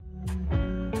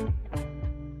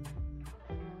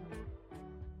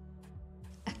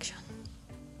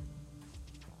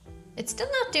It's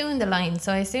still not doing the line,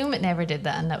 so I assume it never did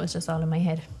that, and that was just all in my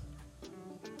head.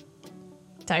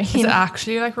 Sorry. Is it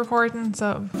actually like recording?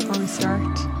 So before we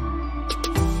start.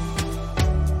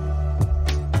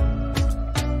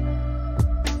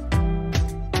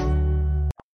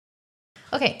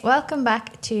 Okay, welcome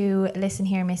back to Listen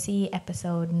Here Missy,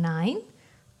 episode 9.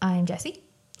 I'm Jessie.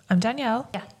 I'm Danielle.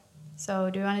 Yeah. So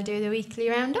do we want to do the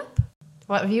weekly roundup?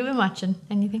 What have you been watching?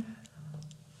 Anything?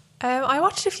 I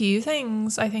watched a few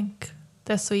things, I think,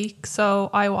 this week.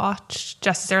 So I watched,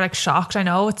 Jessie's there like shocked, I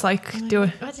know. It's like, What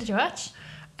did you watch?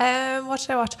 What did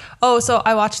I watch? Oh, so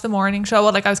I watched The Morning Show.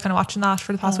 Well, like I was kind of watching that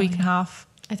for the past week and a half.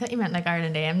 I thought you meant like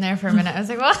Ireland AM there for a minute. I was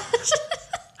like, what?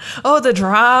 Oh, the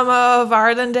drama of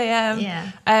Ireland AM.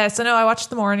 Yeah. So no, I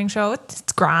watched The Morning Show.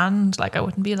 It's grand. Like I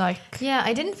wouldn't be like... Yeah,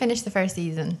 I didn't finish the first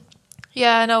season.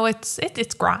 Yeah, no, it's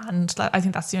grand. Like, I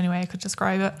think that's the only way I could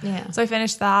describe it. Yeah. So I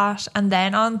finished that. And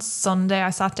then on Sunday,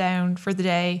 I sat down for the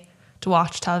day to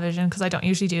watch television because I don't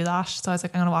usually do that. So I was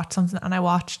like, I'm going to watch something. And I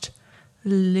watched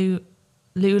Lula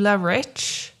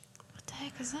Rich. What the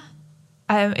heck is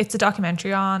that? It's a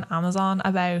documentary on Amazon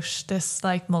about this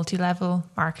like multi-level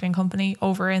marketing company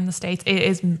over in the States. It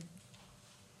is...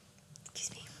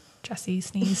 Excuse me. Jessie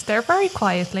sneezed there very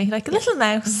quietly, like a little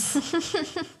mouse.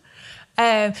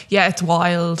 Yeah, it's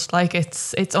wild. Like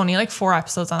it's only like 4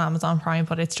 episodes on Amazon Prime,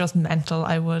 but it's just mental.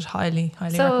 I would highly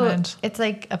recommend. So it's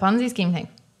like a Ponzi scheme thing.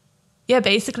 Yeah,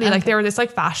 basically, like they were this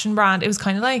like fashion brand. It was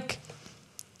kind of like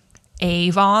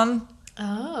Avon.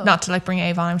 Oh. Not to like bring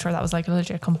Avon, I'm sure that was like a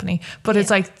legit company, but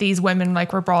it's like these women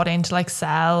like were brought in to like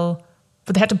sell,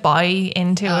 but they had to buy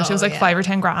into it. It was like 5 or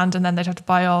 10 grand, and then they'd have to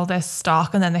buy all this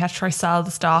stock, and then they had to try sell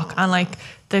the stock, and like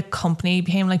the company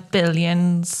became like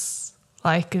billions.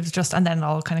 Like it was just, and then it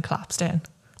all kind of collapsed in.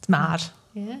 It's mad.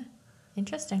 Yeah.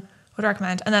 Interesting. Would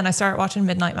recommend. And then I started watching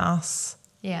Midnight Mass.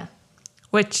 Yeah.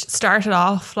 Which started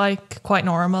off like quite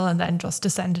normal and then just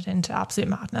descended into absolute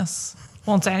madness.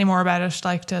 Won't say any more about it,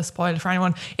 like to spoil it for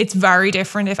anyone. It's very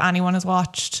different if anyone has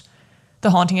watched The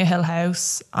Haunting of Hill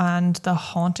House and The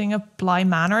Haunting of Bly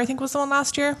Manor, I think was the one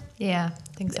last year. Yeah,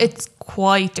 I think so. It's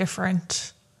quite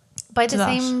different. By the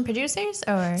same producers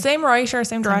or? Same writer,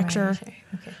 same director.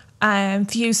 Okay.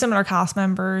 Few similar cast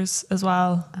members as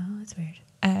well. Oh, that's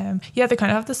weird. Yeah, they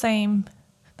kind of have the same,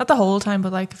 not the whole time,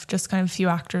 but like just kind of a few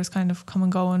actors kind of come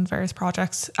and go in various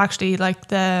projects. Actually, like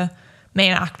the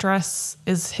main actress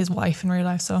is his wife in real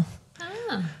life, so.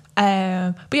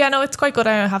 But yeah, no, it's quite good.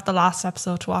 I have the last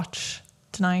episode to watch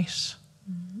tonight.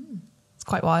 It's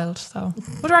quite wild, so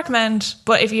would recommend.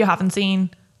 But if you haven't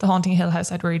seen The Haunting of Hill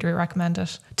House, I'd really recommend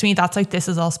it. To me, that's like This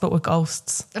Is Us, but with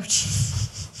ghosts. Oh, jeez.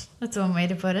 That's one way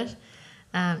to put it.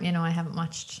 I haven't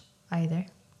watched either.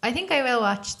 I think I will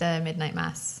watch the Midnight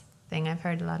Mass thing. I've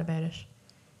heard a lot about it.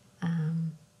 I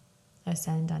was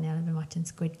telling Danielle I've been watching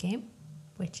Squid Game,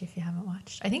 which if you haven't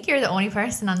watched, I think you're the only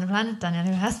person on the planet, Danielle,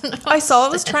 who hasn't watched I saw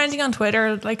it was trending on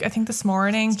Twitter, like I think this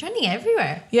morning. It's trending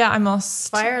everywhere. Yeah, I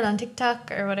must. Viral on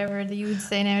TikTok or whatever the youths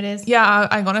say nowadays. Yeah,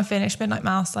 I'm going to finish Midnight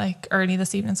Mass like early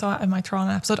this evening, so I might throw on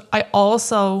an episode. I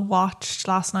also watched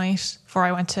last night, before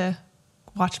I went to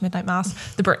watch Midnight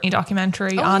Mass, the Britney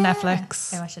documentary on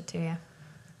Netflix. I watched it too, yeah.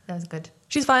 That was good.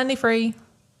 She's finally free.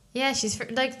 Yeah, she's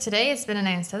like today it's been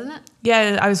announced, hasn't it?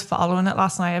 Yeah, I was following it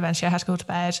last night. Eventually I had to go to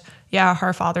bed. Yeah,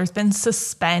 her father's been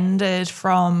suspended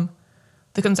from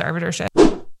the conservatorship.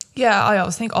 Yeah, I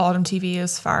always think autumn TV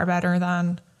is far better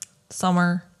than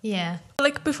summer. Yeah.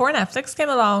 Like before Netflix came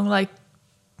along, like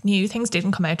new things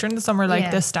didn't come out during the summer. Like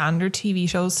the standard TV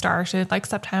shows started like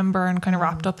September and kind of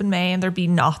wrapped up in May, and there'd be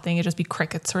nothing. It'd just be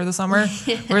crickets for the summer.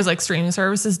 Whereas like streaming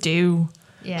services do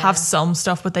have some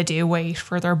stuff, but they do wait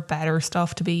for their better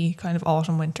stuff to be kind of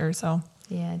autumn, winter. So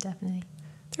yeah, definitely.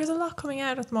 There's a lot coming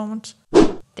out at the moment.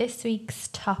 This week's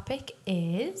topic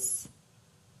is...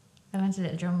 I want a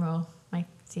little drum roll. Might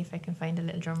see if I can find a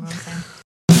little drum roll sound.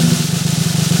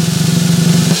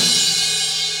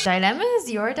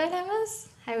 Dilemmas? Your dilemmas?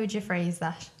 How would you phrase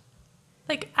that?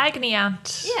 Like agony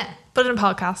aunt. Yeah. But in a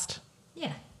podcast.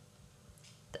 Yeah.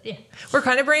 Yeah. We're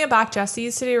kind of bringing back. Jessie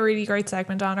used to do a really great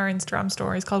segment on our Instagram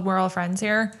stories called We're All Friends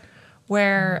Here,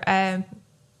 where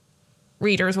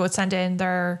readers would send in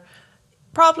their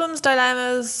problems,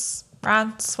 dilemmas,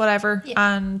 rants, whatever,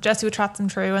 and Jessie would chat them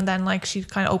through, and then like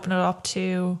she'd kind of open it up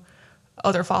to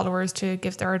other followers to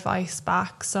give their advice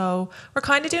back. So we're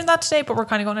kind of doing that today, but we're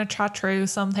kind of going to chat through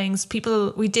some things.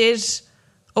 We did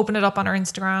open it up on our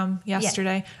Instagram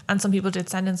yesterday, and some people did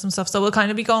send in some stuff, so we'll kind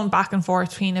of be going back and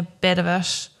forth between a bit of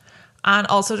it. And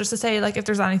also just to say, like, if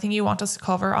there's anything you want us to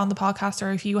cover on the podcast,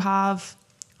 or if you have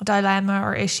dilemma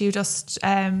or issue, just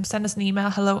send us an email,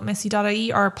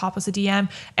 hello@missy.ie, or pop us a DM.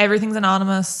 Everything's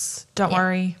anonymous, don't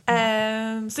worry.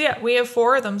 So yeah, we have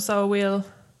 4 of them, so we'll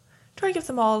try to give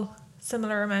them all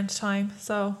similar amount of time.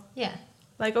 So Yeah.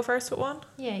 will I go first with one?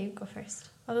 Yeah, you go first.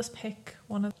 I'll just pick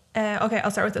one of okay,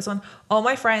 I'll start with this one. All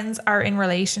my friends are in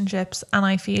relationships and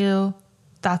I feel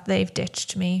that they've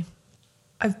ditched me.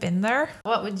 I've been there.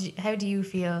 How do you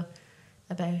feel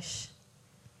about,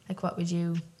 like, what would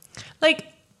you...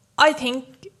 Like, I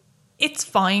think it's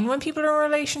fine when people are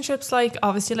in relationships, like,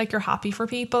 obviously, like, you're happy for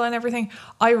people and everything.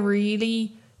 I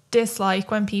really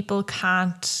dislike when people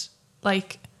can't,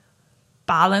 like,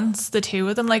 balance the two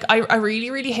of them. Like, I really,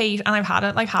 really hate, and I've had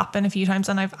it, like, happen a few times,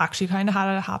 and I've actually kind of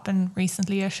had it happen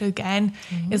recently-ish again,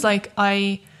 is, like,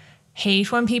 I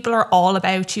hate when people are all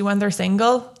about you when they're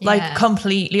single, like,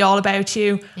 completely all about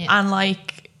you, and,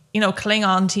 like, you know, cling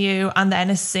on to you, and then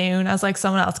as soon as, like,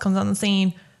 someone else comes on the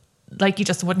scene, like, you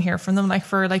just wouldn't hear from them, like,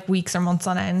 for, like, weeks or months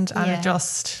on end, and it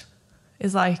just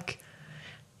is, like,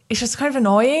 it's just kind of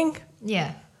annoying.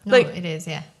 Yeah. No, like, it is,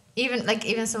 yeah.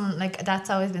 Even someone, like, that's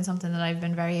always been something that I've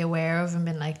been very aware of and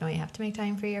been like, no, you have to make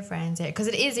time for your friends, because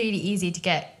it is really easy to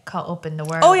get caught up in the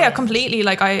world. Oh, yeah, completely.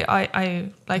 Like,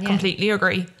 I completely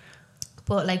agree.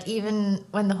 But, like, even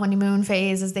when the honeymoon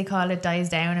phase, as they call it, dies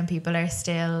down and people are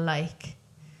still, like,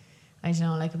 I don't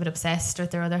know, like, a bit obsessed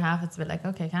with their other half, it's a bit like,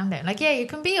 okay, calm down. Like, yeah, you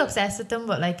can be obsessed with them,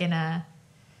 but, like, in a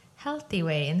healthy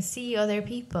way, and see other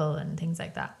people and things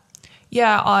like that.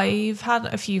 Yeah, I've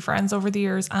had a few friends over the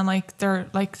years, and, like, they're,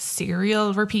 like,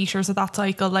 serial repeaters of that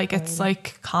cycle. Like, it's,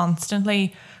 like,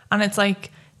 constantly, and it's,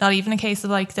 like, not even a case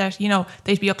of, like, that, you know,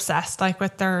 they'd be obsessed, like,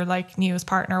 with their, like, newest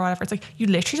partner or whatever. It's like, you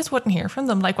literally just wouldn't hear from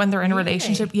them, like, when they're in a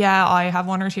relationship. Yeah, I have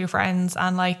 1 or 2 friends,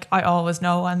 and, like, I always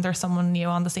know when there's someone new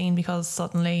on the scene, because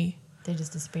suddenly they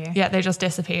just disappear. Yeah, they just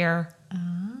disappear.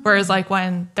 Whereas, like,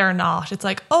 when they're not, it's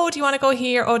like, oh, do you want to go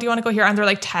here? Oh, do you want to go here? And they're,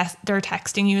 like, they're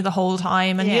texting you the whole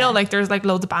time, and you know, like, there's, like,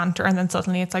 loads of banter, and then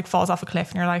suddenly it's, like, falls off a cliff,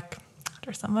 and you're like,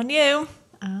 there's someone new.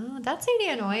 Oh, that's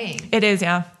really annoying. It is,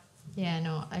 yeah. Yeah,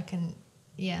 no,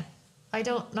 I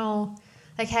don't know,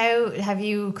 like, how have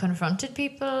you confronted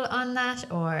people on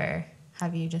that, or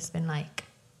have you just been like,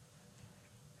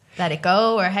 let it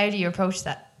go, or how do you approach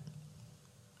that?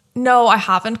 No, I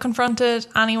haven't confronted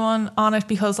anyone on it,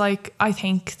 because, like, I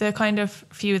think the kind of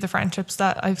few of the friendships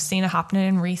that I've seen it happening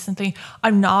in recently,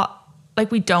 I'm not,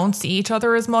 like, we don't see each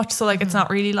other as much, so, like, it's not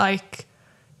really, like,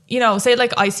 you know, say,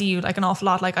 like, I see you, like, an awful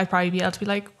lot, like, I'd probably be able to be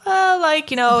like, well,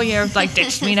 like, you know, you've, like,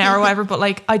 ditched me now or whatever, but,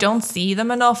 like, I don't see them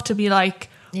enough to be, like,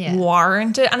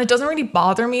 warranted, and it doesn't really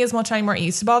bother me as much anymore. It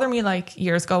used to bother me, like,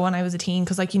 years ago when I was a teen,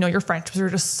 because, like, you know, your friendships are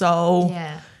just so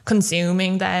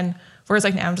consuming then, whereas,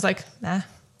 like, now I'm just like, nah,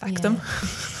 back them.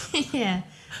 Yeah,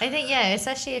 I think, yeah,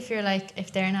 especially if you're, like,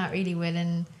 if they're not really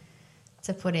willing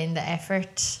to put in the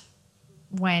effort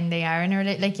when they are in a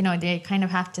relationship, like, you know, they kind of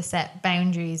have to set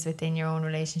boundaries within your own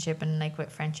relationship and, like,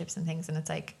 with friendships and things, and it's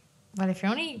like, well, if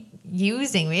you're only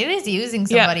using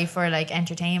somebody for, like,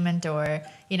 entertainment, or,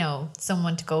 you know,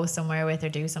 someone to go somewhere with or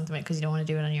do something with because you don't want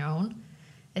to do it on your own,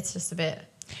 it's just a bit...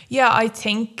 Yeah, I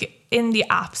think in the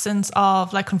absence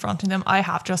of, like, confronting them, I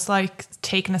have just, like,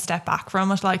 taken a step back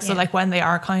from it. Like, so, like, when they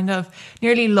are kind of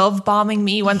nearly love bombing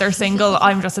me when they're single,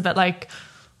 I'm just a bit like,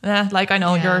 like, I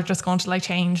know you're just going to, like,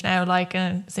 change now, like,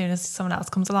 as soon as someone else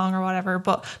comes along or whatever.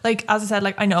 But, like, as I said,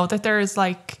 like, I know that there is,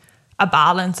 like, a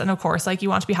balance, and of course, like, you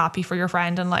want to be happy for your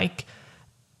friend, and, like,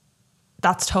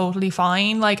 that's totally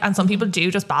fine. Like, and some people do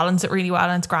just balance it really well,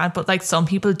 and it's grand, but, like, some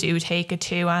people do take it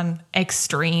to an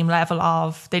extreme level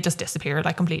of they just disappear,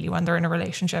 like, completely when they're in a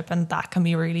relationship, and that can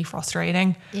be really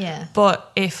frustrating. Yeah.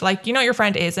 But if, like, you know, your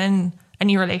friend is in a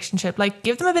new relationship, like,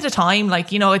 give them a bit of time.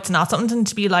 Like, you know, it's not something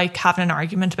to be, like, having an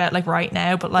argument about, like, right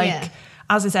now, but, like,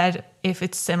 as I said, if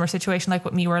it's a similar situation like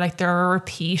with me, where, like, they're a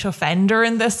repeat offender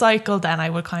in this cycle, then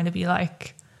I would kind of be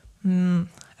like, about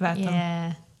them.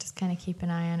 Yeah, just kind of keep an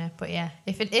eye on it. But yeah,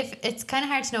 if it's kind of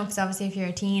hard to know, because obviously if you're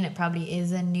a teen, it probably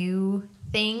is a new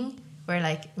thing where,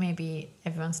 like, maybe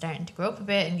everyone's starting to grow up a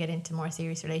bit and get into more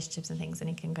serious relationships and things, and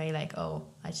it can go like, oh,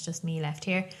 it's just me left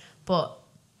here. But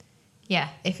yeah,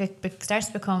 if it starts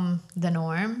to become the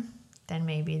norm, then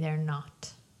maybe they're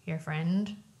not your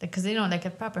friend, because, you know, like,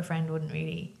 a proper friend wouldn't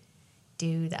really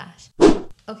do that.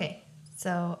 Okay,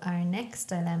 so our next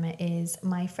dilemma is,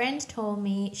 my friend told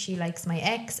me she likes my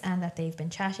ex and that they've been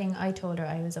chatting. I told her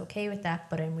I was okay with that,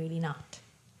 but I'm really not.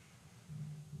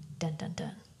 Dun dun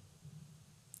dun.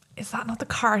 Is that not the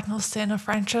cardinal sin of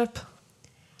friendship?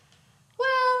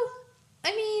 Well,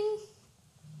 I mean,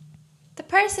 the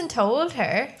person told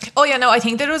her. Oh yeah, no, I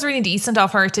think that it was really decent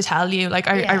of her to tell you. Like,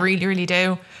 I really, really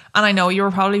do. And I know you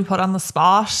were probably put on the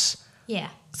spot. Yeah.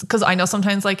 because I know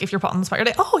sometimes like if you're put on the spot, you're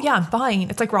like, oh yeah, I'm fine.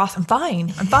 It's like, Ross, I'm fine.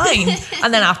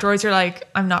 And then afterwards you're like,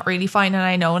 I'm not really fine. And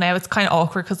I know now it's kind of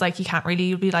awkward because like you can't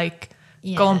really be like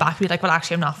going back and be like, well,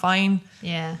 actually I'm not fine.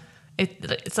 Yeah.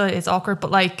 It's awkward, but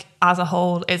like as a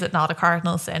whole, is it not a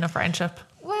cardinal sin of friendship?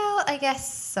 Well, I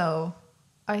guess so.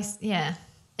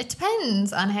 It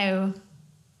depends on how.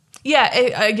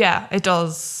 It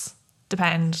does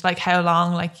depend, like how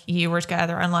long like you were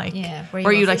together and like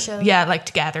were you like official? like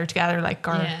together like,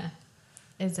 or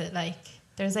is it like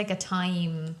there's like a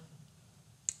time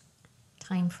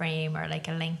frame or like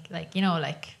a link, like, you know,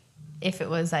 like if it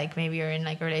was like maybe you're in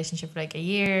like a relationship for like a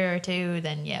year or two,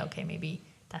 then okay, maybe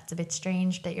that's a bit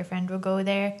strange that your friend would go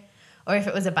there. Or if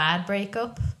it was a bad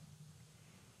breakup,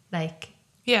 like,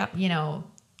 you know,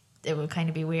 it would kind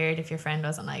of be weird if your friend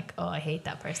wasn't like, oh, I hate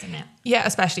that person now. Yeah,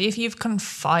 especially if you've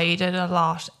confided a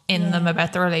lot in them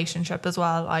about the relationship as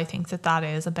well. I think that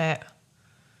is a bit,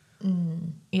 bit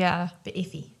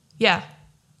iffy. Yeah.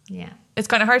 Yeah. It's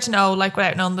kind of hard to know, like,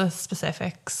 without knowing the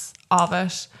specifics of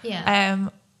it. Yeah.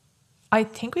 I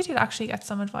think we did actually get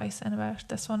some advice in about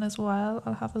this one as well.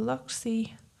 I'll have a look,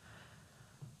 see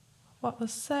what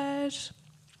was said.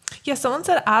 Yeah, someone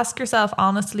said, ask yourself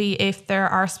honestly if there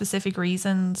are specific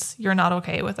reasons you're not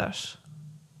okay with it.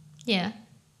 Yeah.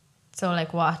 So,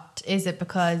 like, what is it?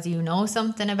 Because you know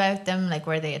something about them? Like,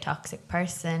 were they a toxic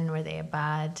person? Were they a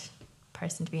bad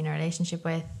person to be in a relationship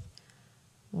with?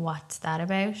 What's that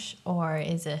about? Or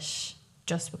is it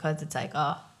just because it's like,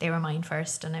 oh, they were mine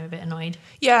first and I'm a bit annoyed?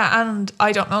 Yeah, and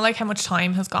I don't know like how much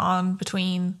time has gone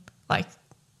between like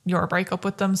your breakup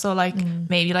with them. So like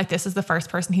maybe like this is the first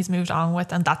person he's moved on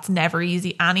with, and that's never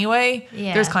easy anyway.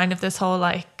 Yeah. There's kind of this whole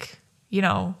like, you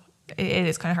know, it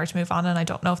is kind of hard to move on, and I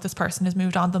don't know if this person has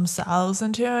moved on themselves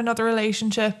into another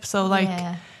relationship. So like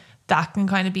that can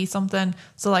kind of be something.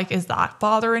 So like, is that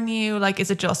bothering you? Like, is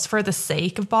it just for the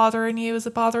sake of bothering you? Is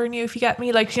it bothering you, if you get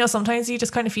me? Like, you know, sometimes you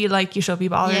just kind of feel like you should be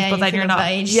bothered, but then you're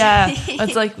obliged. Not.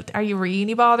 It's like, are you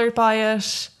really bothered by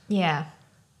it? Yeah.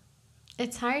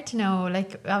 It's hard to know.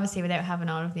 Like, obviously without having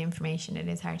all of the information, it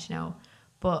is hard to know.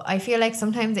 But I feel like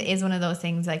sometimes it is one of those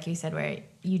things, like you said, where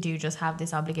you do just have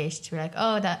this obligation to be like,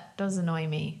 oh, that does annoy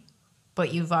me.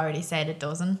 But you've already said it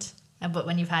doesn't. But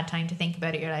when you've had time to think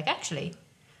about it, you're like, actually,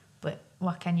 but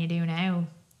what can you do now?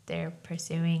 They're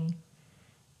pursuing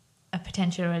a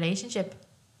potential relationship.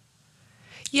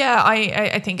 Yeah,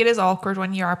 I think it is awkward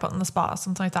when you are put on the spot or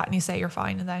something like that, and you say you're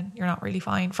fine and then you're not really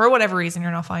fine. For whatever reason, you're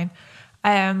not fine.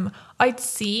 I'd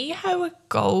see how it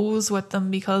goes with them,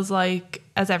 because like,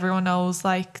 as everyone knows,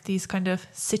 like these kind of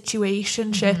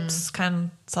situationships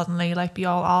can suddenly like be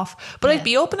all off. But I'd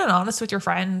be open and honest with your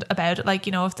friend about it. Like,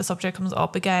 you know, if the subject comes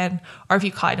up again, or if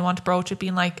you kind of want to broach it,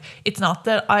 being like, it's not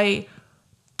that I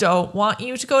don't want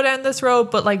you to go down this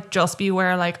road, but like, just be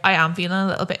aware, like, I am feeling a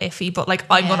little bit iffy, but like,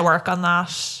 I'm going to work on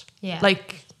that. Yeah.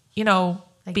 Like, you know,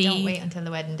 like, don't wait until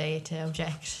the wedding day to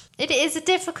object. It is a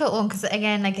difficult one, because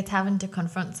again, like, it's having to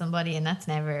confront somebody, and that's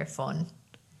never fun.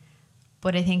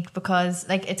 But I think because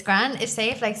like, it's grand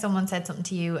if like someone said something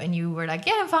to you and you were like,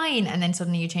 yeah, I'm fine, and then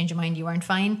suddenly you change your mind, you weren't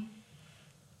fine.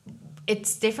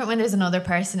 It's different when there's another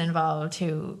person involved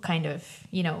who kind of,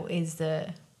 you know, is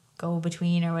the go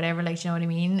between or whatever, like, you know what I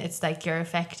mean? It's like you're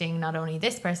affecting not only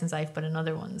this person's life but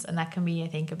another one's, and that can be, I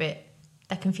think,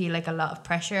 that can feel like a lot of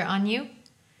pressure on you.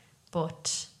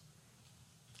 But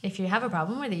if you have a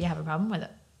problem with it, you have a problem with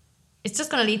it. It's just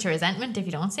going to lead to resentment if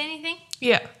you don't say anything.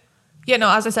 Yeah. Yeah,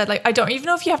 no, as I said, like, I don't even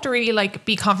know if you have to really like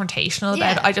be confrontational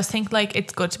about it. I just think like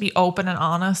it's good to be open and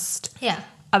honest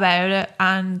about it,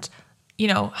 and, you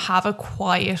know, have a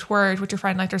quiet word with your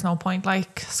friend. Like, there's no point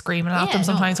like screaming at them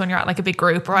sometimes when you're at like a big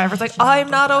group or whatever. It's like,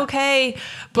 I'm not okay.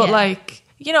 But like,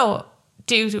 you know,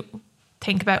 do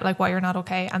think about like why you're not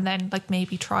okay, and then like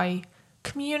maybe try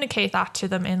communicate that to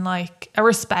them in like a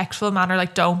respectful manner.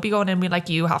 Like, don't be going in and be like,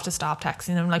 you have to stop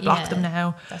texting them, like block them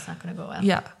now. That's not going to go well.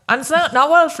 Yeah. And it's not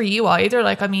well for you either.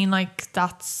 Like, I mean, like,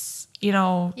 that's, you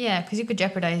know. Yeah, because you could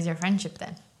jeopardize your friendship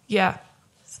then. Yeah.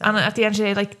 So. And at the end of the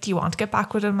day, like, do you want to get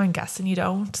back with them? I'm guessing you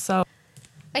don't. So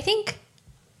I think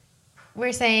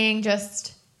we're saying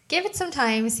just give it some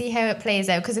time, see how it plays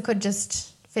out, because it could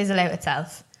just fizzle out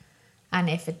itself. And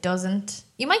if it doesn't,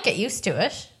 you might get used to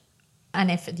it. And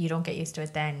if you don't get used to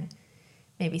it, then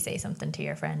maybe say something to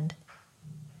your friend.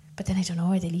 But then I don't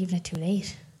know, are they leaving it too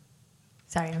late?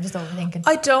 Sorry, I'm just overthinking.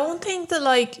 I don't think that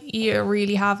like you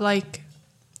really have like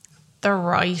the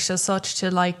right as such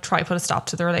to like try put a stop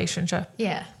to the relationship.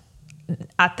 Yeah.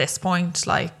 At this point,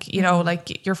 like, you know,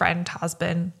 like your friend has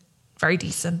been very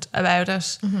decent about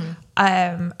it.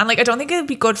 And like I don't think it'd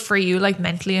be good for you like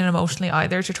mentally and emotionally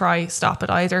either to try stop it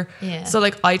either. Yeah. So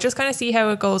like I just kind of see how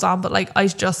it goes on, but like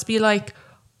I'd just be like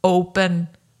open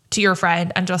to your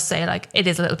friend and just say like it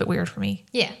is a little bit weird for me.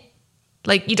 Yeah.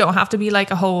 Like you don't have to be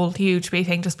like a whole huge big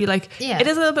thing. Just be like, Yeah. it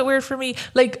is a little bit weird for me.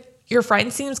 Like your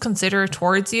friend seems considerate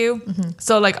towards you.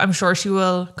 So like I'm sure she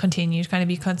will continue to kind of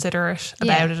be considerate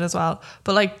about it as well.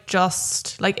 But like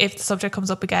just like if the subject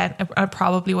comes up again, I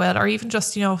probably will. Or even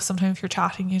just, you know, sometimes if you're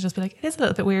chatting, you just be like, it is a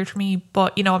little bit weird for me,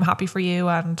 but you know, I'm happy for you.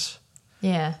 And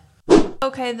Yeah.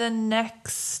 okay, the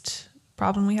next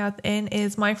problem we have in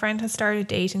is my friend has started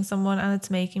dating someone and it's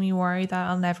making me worry that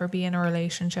I'll never be in a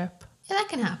relationship. Yeah, that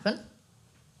can happen.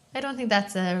 I don't think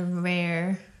that's a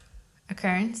rare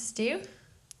occurrence, do you?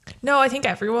 No, I think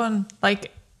everyone,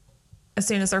 like, as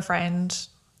soon as their friend,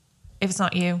 if it's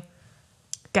not you,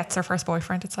 gets their first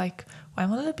boyfriend, it's like, when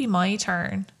will it be my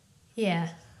turn? Yeah.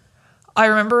 I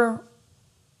remember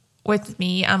with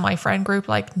me and my friend group,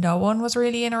 like, no one was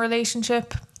really in a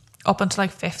relationship up until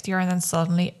like fifth year, and then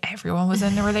suddenly everyone was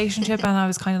in a relationship, and I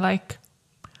was kind of like,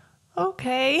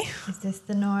 okay. Is this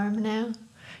the norm now?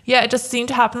 Yeah, it just seemed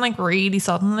to happen like really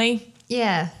suddenly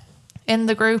Yeah. in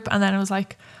the group, and then it was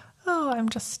like, oh, I'm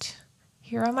just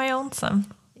here on my own son.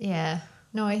 Yeah.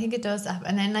 No, I think it does happen.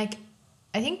 And then, like,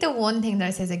 I think the one thing that I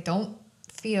say is, like, don't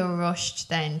feel rushed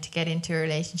then to get into a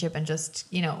relationship and just,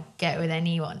 you know, get with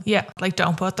anyone. Yeah, like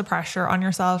don't put the pressure on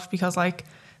yourself, because like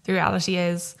the reality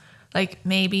is like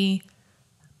maybe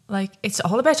like it's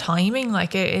all about timing.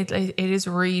 Like it is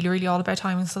really, really all about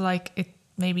timing. So like it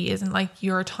maybe isn't like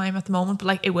your time at the moment, but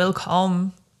like it will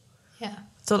come. Yeah.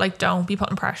 So like don't be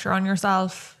putting pressure on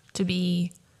yourself to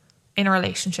be in a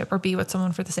relationship or be with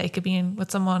someone for the sake of being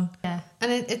with someone. Yeah.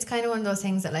 And it's kind of one of those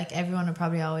things that like everyone would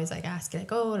probably always like ask you,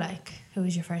 like, oh, like, who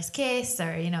was your first kiss?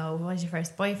 Or, you know, what was your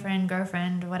first boyfriend,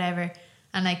 girlfriend, whatever.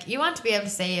 And like you want to be able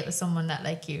to say it was someone that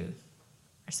like you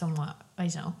are somewhat, I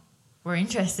don't know, were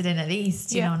interested in at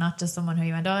least, you know, not just someone who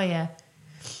you went, oh yeah,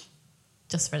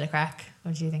 just for the crack.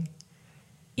 What do you think?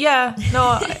 Yeah,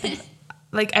 no,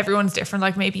 like everyone's different.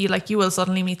 Like maybe like you will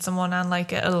suddenly meet someone and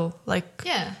like it'll like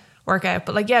work out.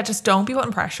 But like, yeah, just don't be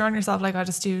putting pressure on yourself. Like I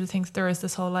just do think there is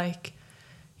this whole like,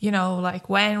 you know, like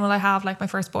when will I have like my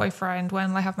first boyfriend?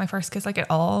 When will I have my first kiss? Like it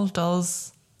all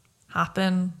does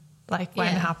happen. Like when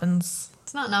it happens.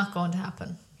 It's not going to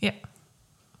happen. Yeah.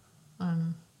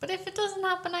 But if it doesn't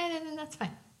happen either, then that's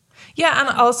fine. Yeah, and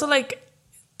also like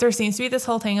there seems to be this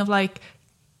whole thing of like,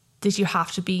 did you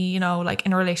have to be, you know, like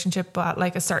in a relationship at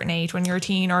like a certain age when you're a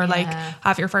teen, or like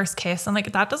have your first kiss? And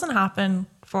like that doesn't happen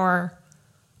for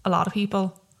a lot of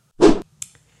people.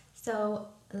 So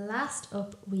last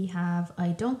up we have, I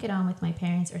don't get on with my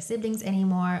parents or siblings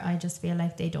anymore. I just feel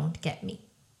like they don't get me.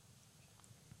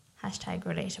 Hashtag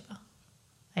relatable,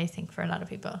 I think, for a lot of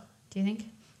people. Do you think?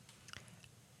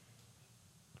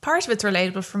 Part of it's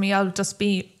relatable for me. I'll just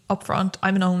be upfront.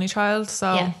 I'm an only child,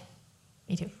 so yeah,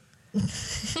 me too.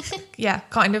 Yeah,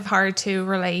 kind of hard to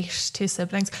relate to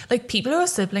siblings. Like people who have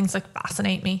siblings like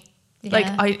fascinate me. Like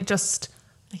I just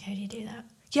like, how do you do that?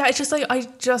 Yeah, it's just like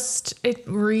it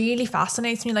really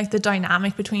fascinates me, like the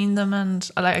dynamic between them. And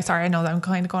like, sorry, I know that I'm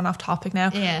kind of going off topic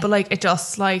now, but like it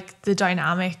just like the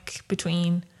dynamic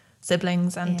between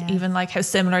siblings and even like how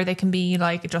similar they can be,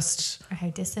 like it just, or how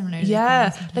dissimilar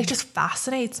like just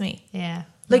fascinates me.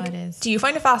 Like, it is. Do you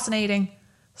find it fascinating?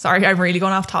 Sorry, I'm really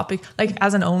going off topic. Like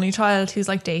as an only child who's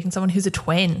like dating someone who's a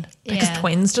twin, because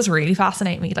twins just really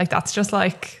fascinate me. Like that's just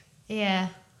like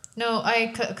no,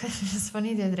 it's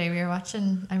funny, the other day we were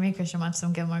watching, I made Christian watch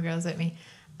some Gilmore Girls with me,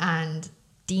 and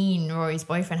Dean, Rory's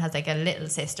boyfriend, has like a little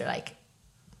sister, like,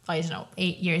 I don't know,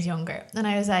 8 years younger. And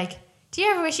I was like, do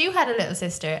you ever wish you had a little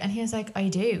sister? And he was like, I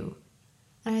do.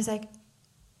 And I was like,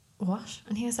 what?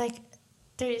 And he was like,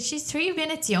 she's 3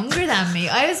 minutes younger than me.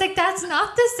 I was like, that's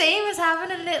not the same as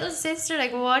having a little sister.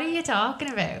 Like, what are you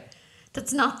talking about?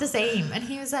 That's not the same. And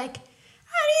he was like,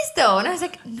 it is though. And I was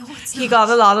like, no, it's not. He got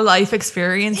a lot of life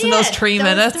experience in those 3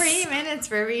 minutes. 3 minutes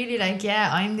were really like,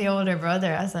 I'm the older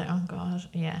brother. I was like, oh God,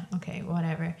 okay,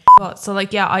 whatever. But so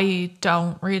like, I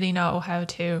don't really know how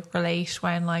to relate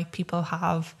when like people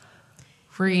have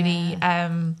really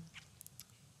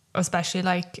especially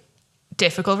like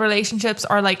difficult relationships,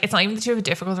 or like it's not even that you have a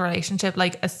difficult relationship,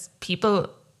 like as people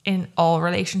in all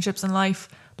relationships in life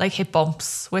like hit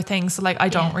bumps with things. So like I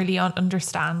don't really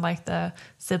understand like the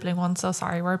sibling one, so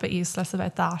sorry, we're a bit useless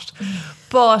about that.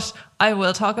 But I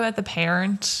will talk about the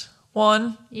parent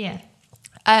one.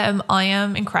 I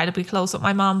am incredibly close with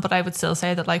my mom, but I would still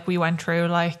say that like we went through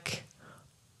like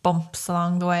bumps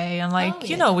along the way, and like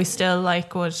you know, we still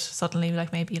like would suddenly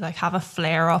like maybe like have a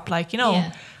flare up, like, you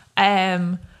know.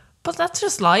 But that's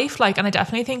just life. Like, and I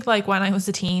definitely think like when I was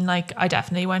a teen, like I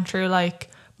definitely went through like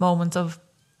moments of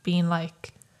being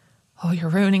like, oh,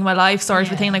 you're ruining my life sort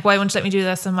of a thing. Like, why won't you let me do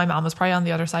this? And my mom was probably on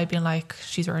the other side being like,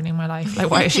 she's ruining my life. Like,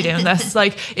 why is she doing this?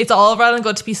 Like, it's all well and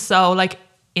good to be so like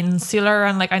insular,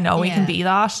 and like I know we can be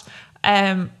that.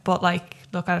 But like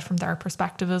look at it from their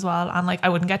perspective as well. And like I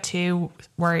wouldn't get too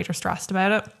worried or stressed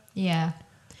about it. Yeah.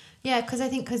 Yeah,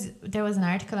 because there was an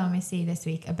article on Missy this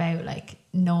week about like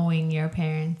knowing your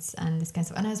parents and this kind of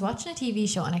stuff. And I was watching a TV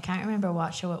show and I can't remember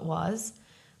what show it was,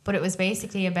 but it was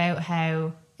basically about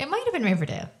how it might have been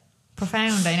Riverdale.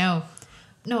 Profound, I know.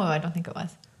 No, I don't think it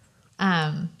was.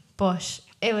 But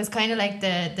it was kind of like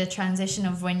the transition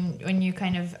of when you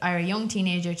kind of are a young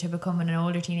teenager to becoming an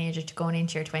older teenager to going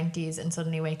into your 20s and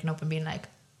suddenly waking up and being like,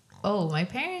 oh, my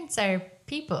parents are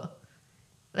people.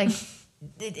 Like...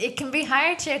 It can be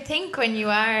hard to think when you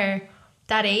are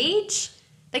that age.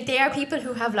 Like, they are people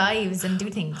who have lives and do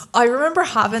things. I remember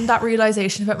having that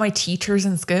realization about my teachers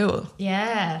in school.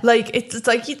 Yeah. Like, it's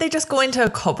like they just go into a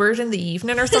cupboard in the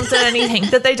evening or something and you think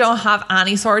that they don't have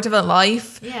any sort of a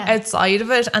life outside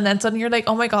of it. And then suddenly you're like,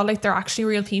 oh my God, like they're actually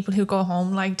real people who go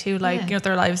home like to like, you know,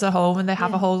 their lives at home and they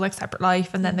have a whole like separate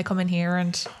life and then they come in here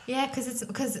and... Yeah,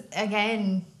 because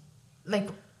again, like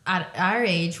at our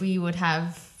age, we would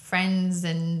have friends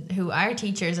and who are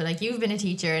teachers, or like you've been a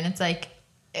teacher, and it's like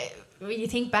you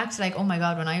think back to like, oh my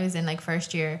God, when I was in like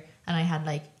first year and I had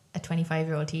like a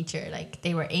 25-year-old teacher, like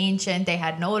they were ancient, they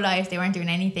had no life, they weren't doing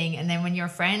anything. And then when you're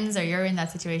friends or you're in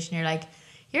that situation, you're like,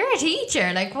 you're a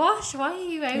teacher, like what, why are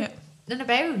you out and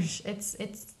about?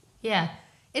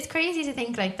 It's crazy to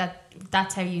think like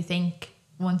that's how you think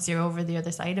once you're over the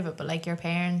other side of it. But like your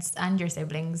parents and your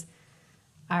siblings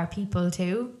are people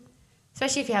too.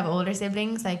 Especially if you have older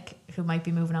siblings, like who might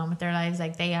be moving on with their lives,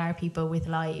 like they are people with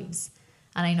lives.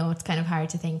 And I know it's kind of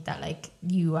hard to think that like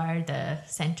you are the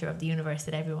center of the universe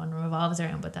that everyone revolves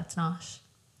around, but that's not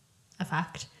a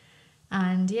fact.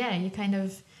 And yeah, you kind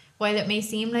of, while it may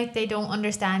seem like they don't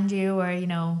understand you, or you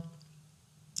know,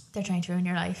 they're trying to ruin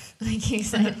your life, like you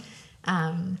said,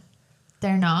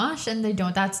 they're not, and they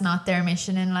don't. That's not their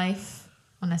mission in life,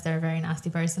 unless they're a very nasty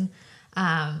person.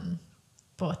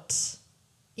 But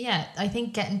yeah, I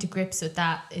think getting to grips with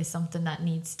that is something that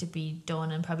needs to be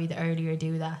done, and probably the earlier you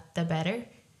do that, the better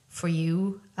for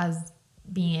you as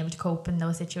being able to cope in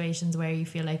those situations where you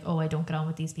feel like, oh, I don't get on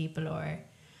with these people. Or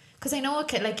because I know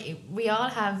like we all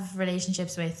have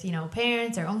relationships with, you know,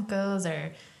 parents or uncles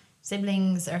or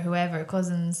siblings or whoever,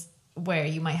 cousins, where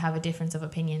you might have a difference of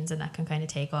opinions, and that can kind of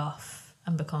take off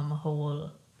and become a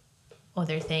whole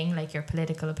other thing. Like your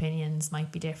political opinions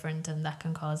might be different, and that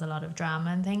can cause a lot of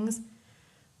drama and things.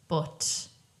 But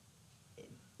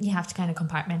you have to kind of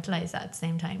compartmentalize that at the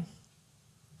same time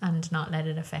and not let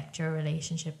it affect your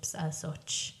relationships as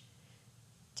such.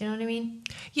 Do you know what I mean?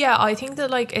 Yeah, I think that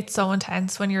like it's so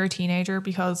intense when you're a teenager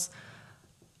because,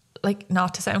 like,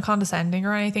 not to sound condescending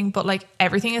or anything, but like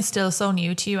everything is still so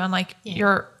new to you, and like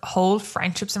your whole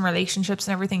friendships and relationships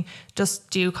and everything just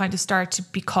do kind of start to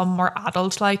become more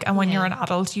adult like. And when you're an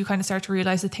adult, you kind of start to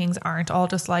realize that things aren't all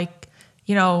just like,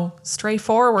 you know,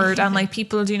 straightforward, and like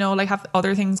people, you know, like have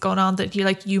other things going on that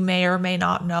you may or may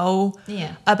not know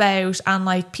about. And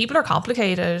like people are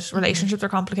complicated, relationships are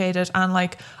complicated, and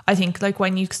like I think like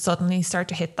when you suddenly start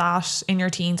to hit that in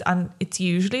your teens, and it's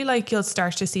usually like you'll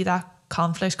start to see that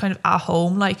conflict kind of at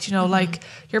home, like, you know, like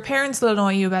your parents will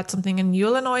annoy you about something and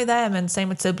you'll annoy them, and same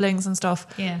with siblings and stuff.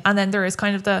 And then there is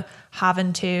kind of the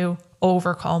having to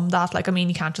overcome that. Like, I mean,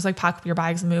 you can't just like pack up your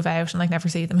bags and move out and like never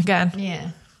see them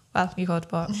again. Well, you could,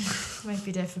 but might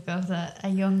be difficult at a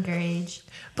younger age.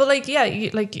 But like, yeah, you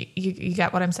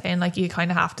get what I'm saying. Like, you kind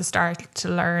of have to start to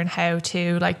learn how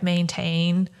to like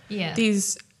maintain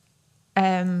these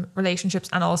relationships,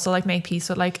 and also like make peace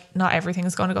with like not everything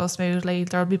is going to go smoothly.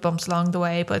 There'll be bumps along the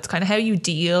way, but it's kind of how you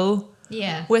deal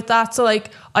with that. So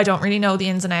like, I don't really know the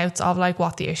ins and outs of like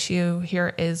what the issue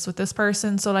here is with this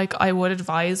person. So like, I would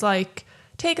advise like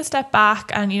take a step back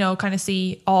and, you know, kind of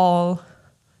see all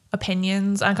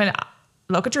opinions and kind of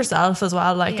look at yourself as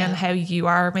well, like, and how you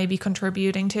are maybe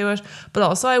contributing to it. But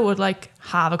also I would like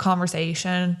have a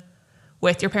conversation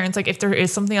with your parents, like if there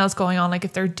is something else going on, like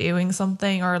if they're doing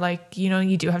something, or like, you know,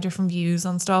 you do have different views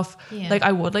on stuff, like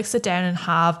I would like sit down and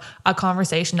have a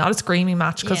conversation, not a screaming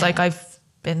match, because like I've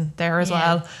been there as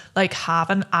well, like have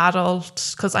an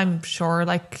adult, because I'm sure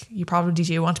like you probably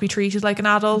do want to be treated like an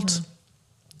adult,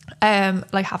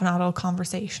 like have an adult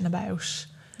conversation about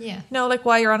you know, like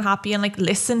why you're unhappy, and like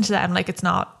listen to them. Like it's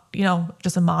not, you know,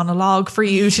 just a monologue for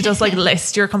you to just like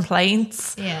list your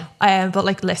complaints, but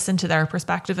like listen to their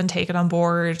perspective and take it on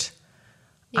board,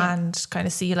 Yeah. and kind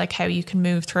of see like how you can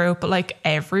move through. But like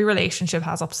every relationship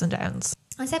has ups and downs.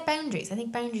 I set boundaries. I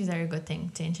think boundaries are a good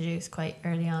thing to introduce quite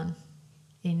early on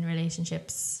in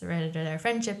relationships, whether they're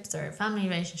friendships or family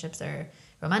relationships or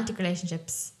romantic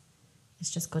relationships.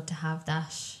 It's just good to have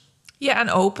that. Yeah,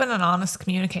 and open and honest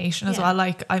communication as Yeah. well.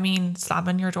 Like, I mean,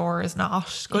 slamming your door is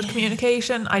not good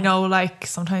communication. I know, like,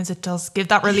 sometimes it does give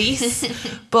that release,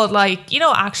 but like, you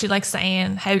know, actually like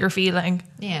saying how you're feeling.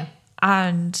 Yeah.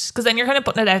 And because then you're kind of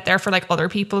putting it out there for like other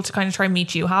people to kind of try and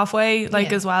meet you halfway,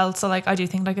 like Yeah. as well. So like, I do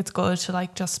think like it's good to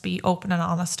like just be open and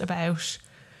honest about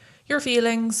your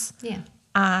feelings. Yeah.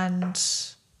 And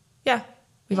yeah,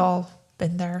 we've all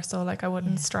been there. So like, I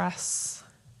wouldn't stress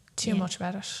too Yeah. much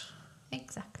about it.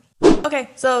 Exactly. Okay,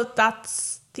 so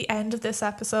that's the end of this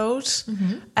episode.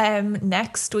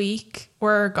 Next week,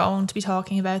 we're going to be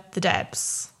talking about the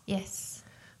Debs. Yes.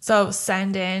 So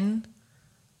send in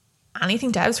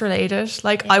anything Debs related.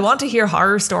 Like, I want to hear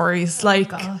horror stories. Like,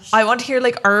 gosh. I want to hear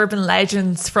like urban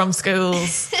legends from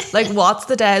schools. Like, what's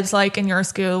the Debs like in your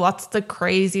school? What's the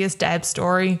craziest Debs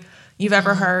story you've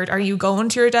ever heard? Are you going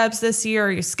to your Debs this year?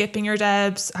 Are you skipping your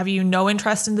Debs? Have you no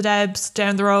interest in the Debs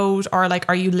down the road? Or like,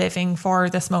 are you living for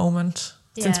this moment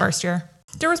since Yeah. first year?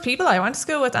 There was people I went to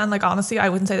school with, and like, honestly, I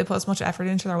wouldn't say they put as much effort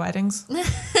into their weddings.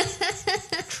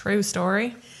 True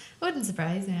story. Wouldn't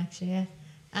surprise me actually.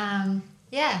 Yeah.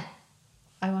 Yeah.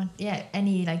 I want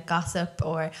any like gossip,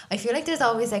 or I feel like there's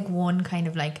always like one kind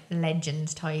of like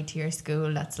legend tied to your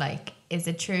school that's like, is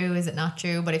it true? Is it not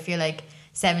true? But I feel like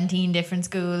 17 different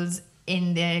schools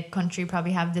in the country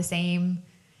probably have the same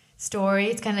story.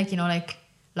 It's kind of like, you know, like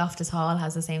Loftus Hall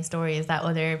has the same story as that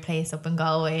other place up in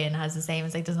Galway, and has the same.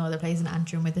 It's like there's no other place in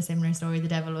Antrim with a similar story. The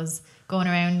devil was going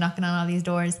around knocking on all these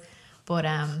doors. But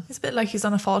It's a bit like he's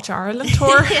on a Fall to Ireland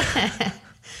tour.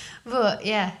 But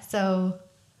yeah, so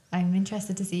I'm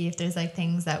interested to see if there's like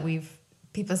things that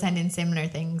people send in similar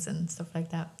things and stuff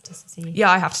like that, just to see.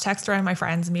 Yeah, I have to text around my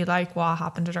friends and be like, what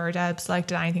happened at our Debs? Like,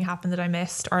 did anything happen that I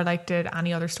missed? Or like, did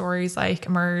any other stories like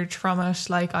emerge from it?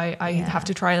 Like, I have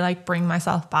to try like bring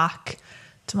myself back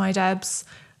to my Debs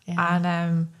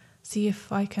and see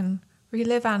if I can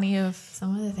relive any of.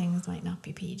 Some of the things might not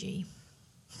be PG.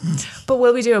 But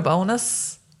will we do a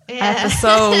bonus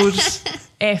episode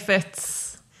if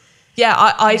it's... Yeah,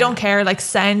 I don't care. Like,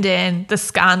 send in the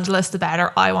scandalous, the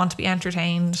better. I want to be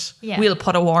entertained. Yeah. We'll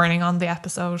put a warning on the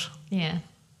episode. Yeah,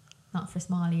 not for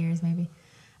small ears maybe,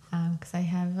 because I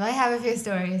have a few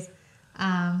stories.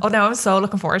 Oh, now I'm so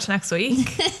looking forward to next week.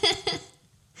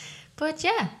 But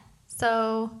yeah,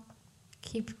 so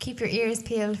keep your ears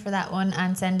peeled for that one,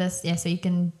 and send us so you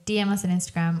can DM us on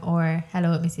Instagram or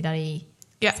hello@missy.ie.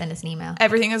 Yeah. Send us an email.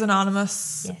 Everything is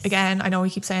anonymous. Yes. Again, I know we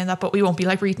keep saying that, but we won't be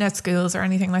like reading out schools or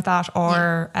anything like that,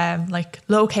 or like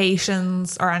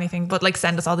locations or anything. But like,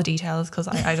 send us all the details, because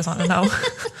I just want to know.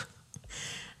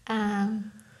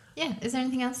 Yeah, is there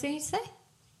anything else you need to say?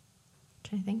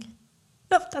 Trying to think.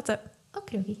 No, that's it.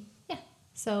 Okay. Yeah.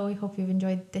 So we hope you've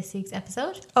enjoyed this week's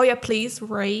episode. Oh yeah, please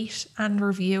rate and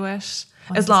review it, 100%.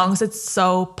 as long as it's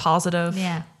so positive,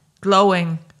 Yeah.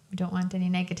 glowing, We don't want any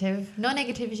no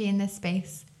negativity in this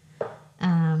space.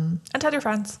 and tell your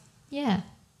friends. Yeah.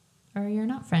 Or you're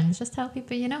not friends, just tell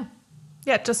people you know.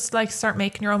 Yeah, just like start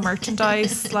making your own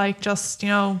merchandise, like just, you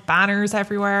know, banners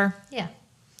everywhere. Yeah.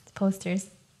 Posters.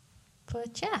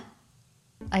 But yeah.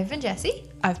 I've been Jessie.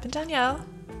 I've been Danielle.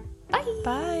 Bye.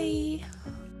 Bye.